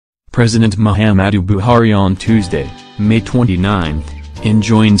President Muhammadu Buhari on Tuesday, May 29,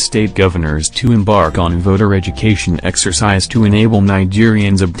 enjoined state governors to embark on voter education exercise to enable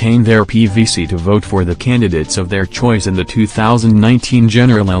Nigerians obtain their PVC to vote for the candidates of their choice in the 2019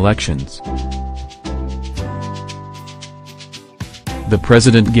 general elections. The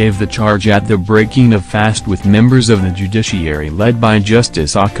president gave the charge at the breaking of fast with members of the judiciary led by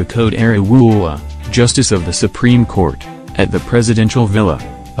Justice Ariwoola, Justice of the Supreme Court, at the Presidential Villa,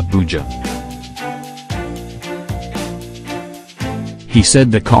 Abuja. He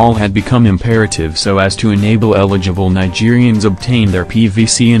said the call had become imperative so as to enable eligible Nigerians obtain their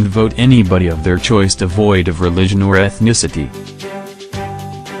PVC and vote anybody of their choice devoid of religion or ethnicity.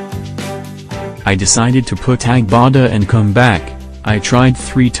 "I decided to put Agbada and come back. I tried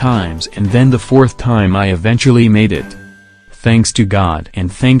 3 times and then the 4th time I eventually made it. Thanks to God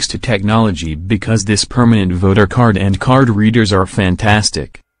and thanks to technology, because this permanent voter card and card readers are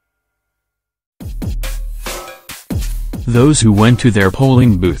fantastic." Those who went to their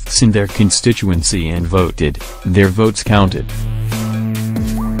polling booths in their constituency and voted, their votes counted.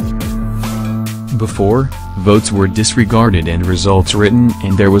 Before, votes were disregarded and results written,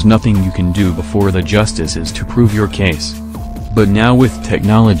 and there was nothing you can do before the justices to prove your case. But now with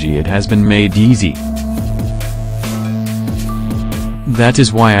technology it has been made easy. That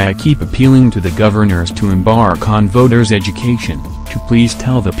is why I keep appealing to the governors to embark on voters' education, to please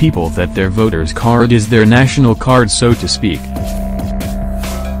tell the people that their voters' card is their national card, so to speak.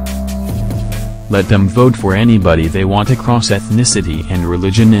 Let them vote for anybody they want across ethnicity and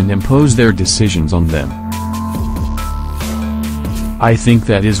religion and impose their decisions on them. I think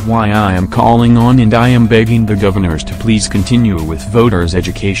that is why I am calling on and I am begging the governors to please continue with voters'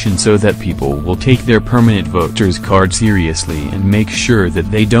 education so that people will take their permanent voters' card seriously and make sure that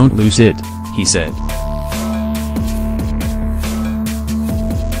they don't lose it, he said.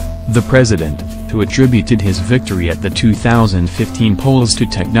 The president, who attributed his victory at the 2015 polls to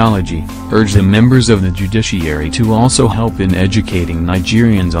technology, urged the members of the judiciary to also help in educating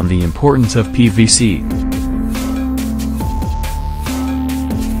Nigerians on the importance of PVC.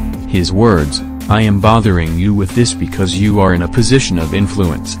 His words, "I am bothering you with this because you are in a position of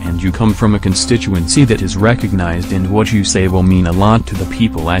influence and you come from a constituency that is recognized, and what you say will mean a lot to the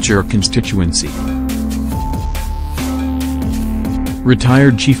people at your constituency."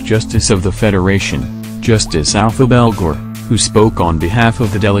 Retired Chief Justice of the Federation, Justice Alpha Belgore, who spoke on behalf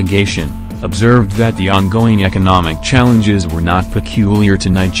of the delegation, observed that the ongoing economic challenges were not peculiar to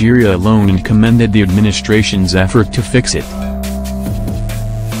Nigeria alone and commended the administration's effort to fix it.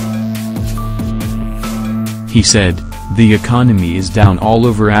 He said, "The economy is down all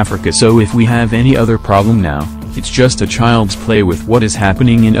over Africa, so if we have any other problem now, it's just a child's play with what is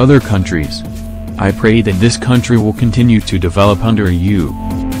happening in other countries. I pray that this country will continue to develop under you.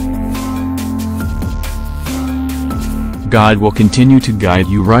 God will continue to guide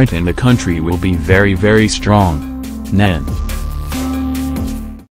you right and the country will be very, very strong. Nen."